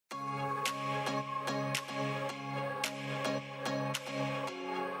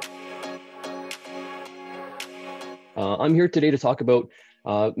I'm here today to talk about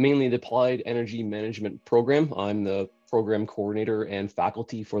mainly the Applied Energy Management program. I'm the program coordinator and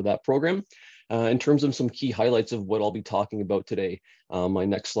faculty for that program. In terms of some key highlights of what I'll be talking about today, my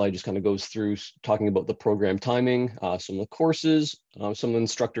next slide just kind of goes through talking about the program timing, some of the courses, some of the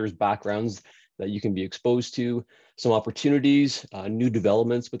instructors' backgrounds that you can be exposed to, some opportunities, new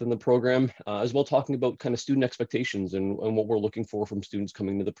developments within the program, as well talking about kind of student expectations and what we're looking for from students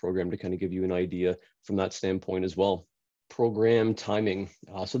coming to the program to kind of give you an idea from that standpoint as well. Program timing.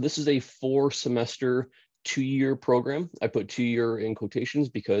 So this is a 4-semester, 2-year program. I put 2-year in quotations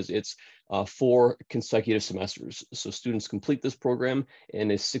because it's 4 consecutive semesters. So students complete this program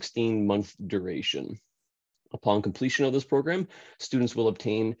in a 16-month duration. Upon completion of this program, students will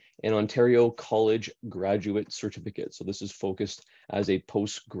obtain an Ontario College Graduate Certificate. So this is focused as a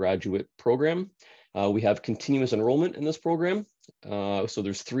postgraduate program. We have continuous enrollment in this program. So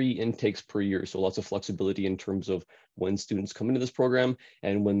there's 3 intakes per year. So lots of flexibility in terms of when students come into this program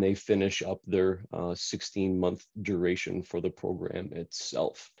and when they finish up their 16-month duration for the program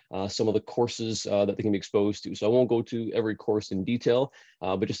itself. Some of the courses that they can be exposed to. So I won't go to every course in detail,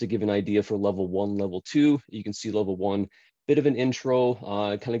 but just to give an idea for level 1, level 2, you can see level 1, bit of an intro,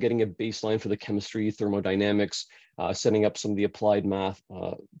 kind of getting a baseline for the chemistry, thermodynamics, setting up some of the applied math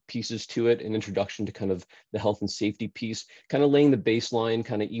pieces to it, an introduction to kind of the health and safety piece, kind of laying the baseline,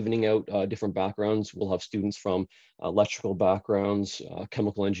 kind of evening out different backgrounds. We'll have students from electrical backgrounds,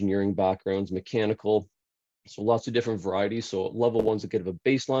 chemical engineering backgrounds, mechanical. So lots of different varieties. So level 1's a bit of a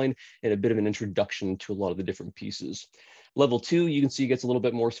baseline and a bit of an introduction to a lot of the different pieces. Level 2, you can see gets a little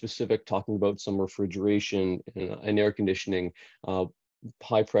bit more specific, talking about some refrigeration and air conditioning,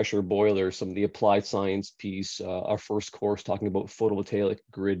 high pressure boilers, some of the applied science piece, our first course talking about photovoltaic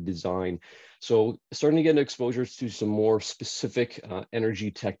grid design. So starting to get exposure to some more specific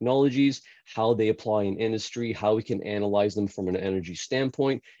energy technologies, how they apply in industry, how we can analyze them from an energy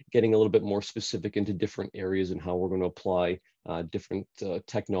standpoint, getting a little bit more specific into different areas and how we're going to apply different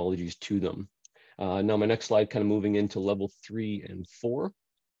technologies to them. Now my next slide, kind of moving into level 3 and 4.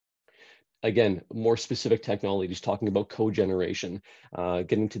 Again, more specific technologies, talking about cogeneration,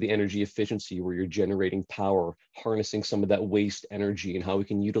 getting to the energy efficiency where you're generating power, harnessing some of that waste energy and how we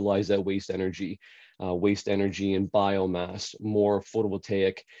can utilize that waste energy and biomass, more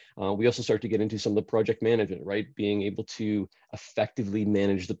photovoltaic. We also start to get into some of the project management, right? Being able to effectively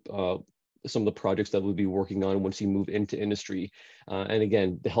manage some of the projects that we'll be working on once you move into industry. And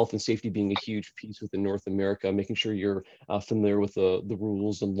again, the health and safety being a huge piece within North America, making sure you're familiar with the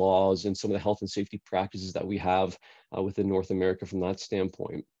rules and laws and some of the health and safety practices that we have within North America from that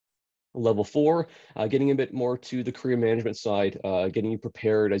standpoint. Level 4, getting a bit more to the career management side, getting you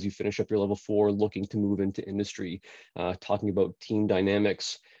prepared as you finish up your level 4, looking to move into industry, talking about team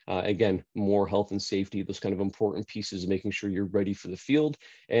dynamics, again, more health and safety, those kind of important pieces, making sure you're ready for the field,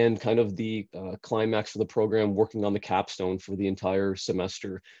 and kind of the climax for the program, working on the capstone for the entire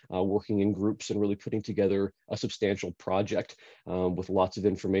semester, working in groups and really putting together a substantial project with lots of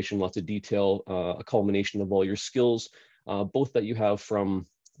information, lots of detail, a culmination of all your skills, both that you have from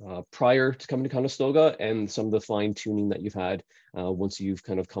prior to coming to Conestoga and some of the fine tuning that you've had once you've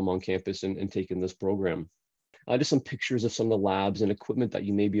kind of come on campus and taken this program. Just some pictures of some of the labs and equipment that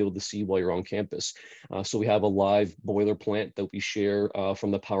you may be able to see while you're on campus. So we have a live boiler plant that we share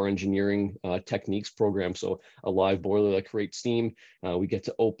from the power engineering techniques program. So a live boiler that creates steam. We get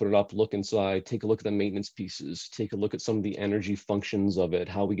to open it up, look inside, take a look at the maintenance pieces, take a look at some of the energy functions of it,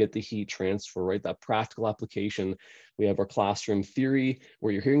 how we get the heat transfer, right? That practical application. We have our classroom theory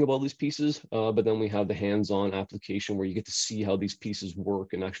where you're hearing about these pieces, but then we have the hands-on application where you get to see how these pieces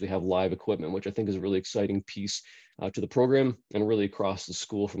work and actually have live equipment, which I think is a really exciting piece to the program and really across the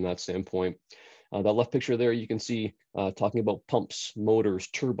school from that standpoint. That left picture there, you can see talking about pumps, motors,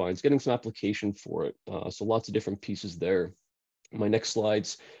 turbines, getting some application for it. So lots of different pieces there. My next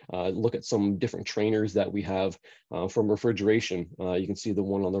slides look at some different trainers that we have from refrigeration. You can see the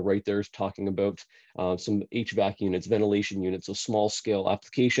one on the right there is talking about some HVAC units, ventilation units, a small scale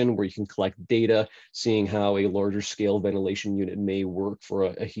application where you can collect data, seeing how a larger scale ventilation unit may work for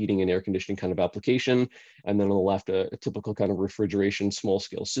a heating and air conditioning kind of application. And then on the left, a typical kind of refrigeration small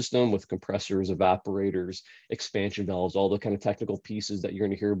scale system with compressors, evaporators, expansion valves, all the kind of technical pieces that you're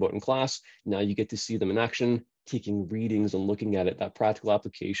going to hear about in class. Now you get to see them in action, taking readings and looking at it, that practical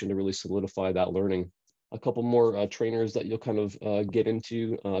application to really solidify that learning. a couple more trainers that you'll kind of get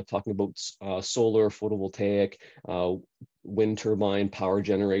into, talking about solar, photovoltaic, uh, wind turbine, power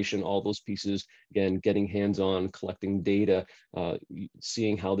generation, all those pieces. Again, getting hands-on, collecting data,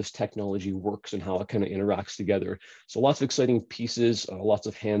 seeing how this technology works and how it kind of interacts together. So lots of exciting pieces, lots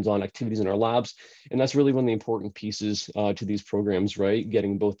of hands-on activities in our labs. And that's really one of the important pieces to these programs, right?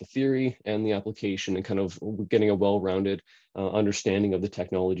 Getting both the theory and the application and kind of getting a well-rounded understanding of the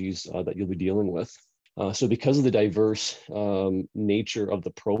technologies that you'll be dealing with. So because of the diverse nature of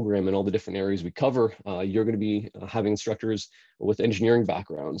the program and all the different areas we cover, you're going to be having instructors with engineering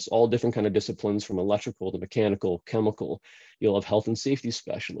backgrounds, all different kind of disciplines from electrical to mechanical, chemical. You'll have health and safety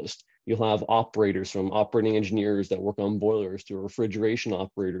specialists. You'll have operators from operating engineers that work on boilers to refrigeration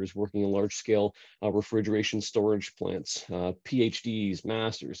operators working in large scale refrigeration storage plants, PhDs,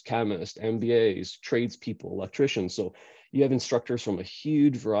 masters, chemists, MBAs, tradespeople, electricians. So you have instructors from a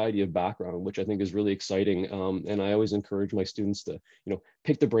huge variety of background, which I think is really exciting. And I always encourage my students to,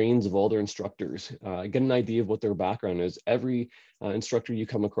 pick the brains of all their instructors, get an idea of what their background is. Every instructor you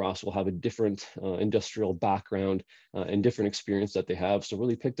come across will have a different industrial background and different experience that they have. So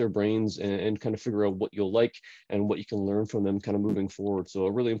really pick their brains and kind of figure out what you'll like and what you can learn from them kind of moving forward. So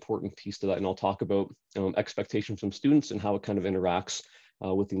a really important piece to that. And I'll talk about expectations from students and how it kind of interacts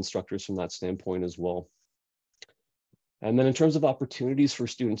with the instructors from that standpoint as well. And then in terms of opportunities for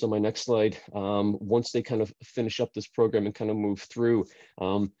students on my next slide, once they kind of finish up this program and kind of move through.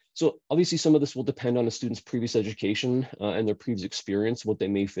 So obviously some of this will depend on a student's previous education and their previous experience, what they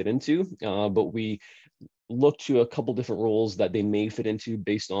may fit into, but we look to a couple different roles that they may fit into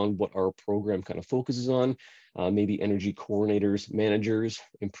based on what our program kind of focuses on. Maybe energy coordinators, managers,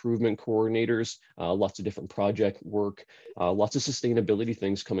 improvement coordinators, lots of different project work, lots of sustainability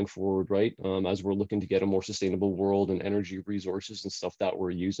things coming forward, right? As we're looking to get a more sustainable world and energy resources and stuff that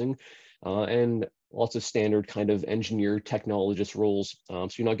we're using. And lots of standard kind of engineer technologist roles. So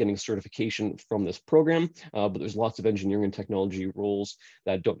you're not getting certification from this program, but there's lots of engineering and technology roles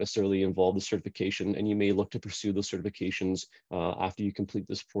that don't necessarily involve the certification, and you may look to pursue those certifications after you complete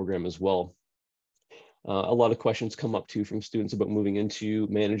this program as well. A lot of questions come up too from students about moving into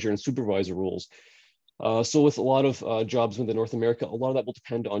manager and supervisor roles. So with a lot of jobs within North America, a lot of that will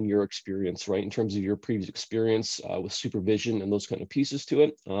depend on your experience, right? In terms of your previous experience with supervision and those kind of pieces to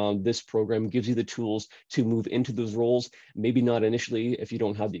it. This program gives you the tools to move into those roles, maybe not initially if you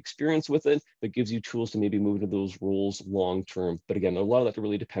don't have the experience with it, but gives you tools to maybe move into those roles long-term. But again, a lot of that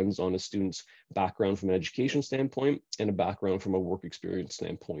really depends on a student's background from an education standpoint and a background from a work experience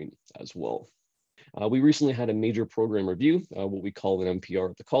standpoint as well. We recently had a major program review, what we call an MPR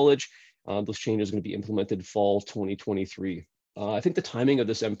at the college. Those changes are going to be implemented fall 2023. I think the timing of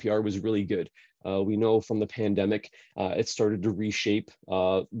this MPR was really good. We know from the pandemic, it started to reshape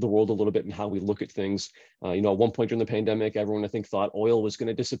the world a little bit and how we look at things. At one point during the pandemic, everyone I think thought oil was going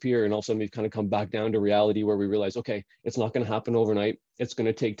to disappear, and all of a sudden we've kind of come back down to reality where we realize, okay, it's not going to happen overnight. It's going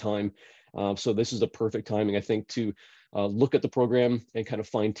to take time. So this is a perfect timing, I think, to look at the program and kind of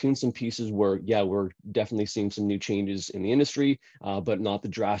fine tune some pieces where, yeah, we're definitely seeing some new changes in the industry, but not the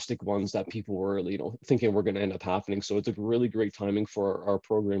drastic ones that people were, thinking were going to end up happening. So it's a really great timing for our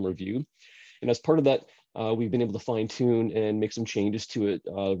program review. And as part of that, we've been able to fine tune and make some changes to it,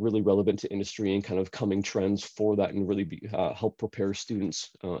 really relevant to industry and kind of coming trends for that, and really help prepare students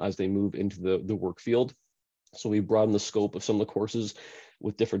as they move into the work field. So we broadened the scope of some of the courses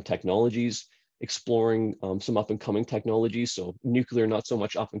with different technologies, exploring some up and coming technologies. So nuclear, not so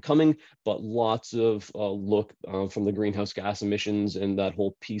much up and coming, but lots of look from the greenhouse gas emissions and that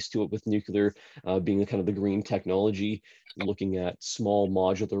whole piece to it with nuclear being the kind of the green technology, looking at small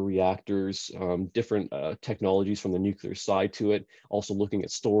modular reactors, different technologies from the nuclear side to it, also looking at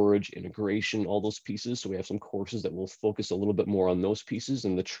storage, integration, all those pieces. So we have some courses that will focus a little bit more on those pieces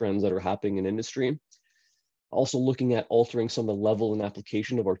and the trends that are happening in industry. Also looking at altering some of the level and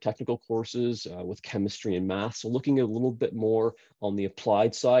application of our technical courses with chemistry and math. So looking a little bit more on the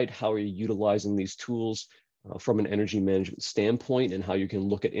applied side, how are you utilizing these tools from an energy management standpoint, and how you can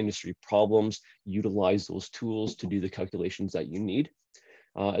look at industry problems, utilize those tools to do the calculations that you need.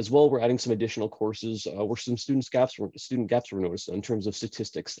 As well, we're adding some additional courses where some student gaps were noticed in terms of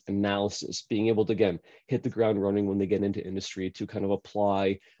statistics, analysis, being able to, again, hit the ground running when they get into industry to kind of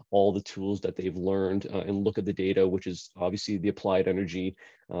apply all the tools that they've learned and look at the data, which is obviously the applied energy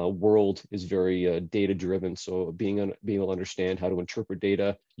world is very data driven. So being able to understand how to interpret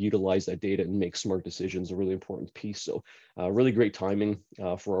data, utilize that data, and make smart decisions is a really important piece. So really great timing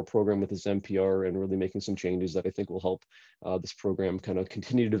for our program with this MPR, and really making some changes that I think will help this program kind of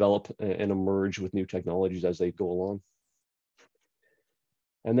continue to develop and emerge with new technologies as they go along.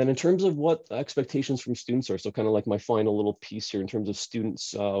 And then in terms of what expectations from students are, so kind of like my final little piece here in terms of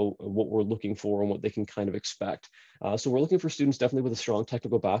students, what we're looking for and what they can kind of expect. So we're looking for students definitely with a strong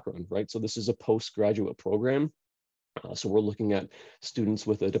technical background, right? So this is a postgraduate program. So we're looking at students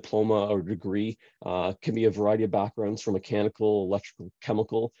with a diploma or degree, can be a variety of backgrounds from mechanical, electrical,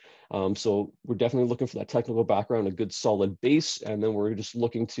 chemical. So we're definitely looking for that technical background, a good solid base. And then we're just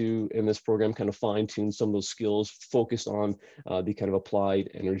looking to, in this program, kind of fine tune some of those skills focused on the kind of applied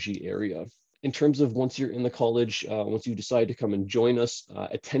energy area. In terms of once you're in the college, once you decide to come and join us,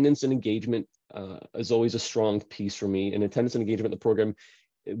 attendance and engagement is always a strong piece for me. And attendance and engagement in the program,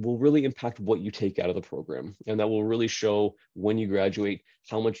 it will really impact what you take out of the program. And that will really show when you graduate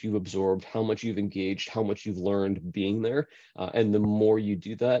how much you've absorbed, how much you've engaged, how much you've learned being there. And the more you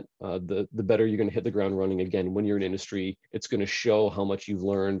do that, the better you're going to hit the ground running. Again, when you're in industry, it's going to show how much you've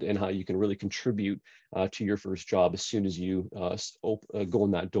learned and how you can really contribute to your first job as soon as you go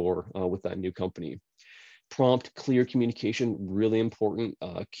in that door with that new company. Prompt, clear communication, really important.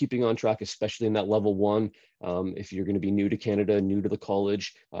 Keeping on track, especially in that level one. If you're going to be new to Canada, new to the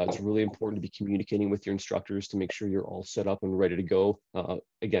college, it's really important to be communicating with your instructors to make sure you're all set up and ready to go.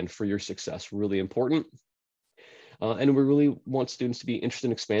 Again, for your success, really important. And we really want students to be interested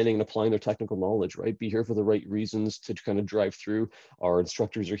in expanding and applying their technical knowledge, right? Be here for the right reasons to kind of drive through. Our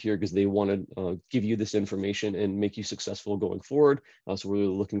instructors are here because they want to give you this information and make you successful going forward. So we're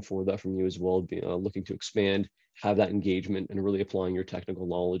really looking for that from you as well, looking to expand, have that engagement, and really applying your technical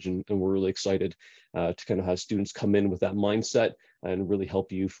knowledge. And we're really excited to kind of have students come in with that mindset and really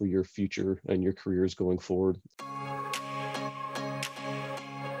help you for your future and your careers going forward.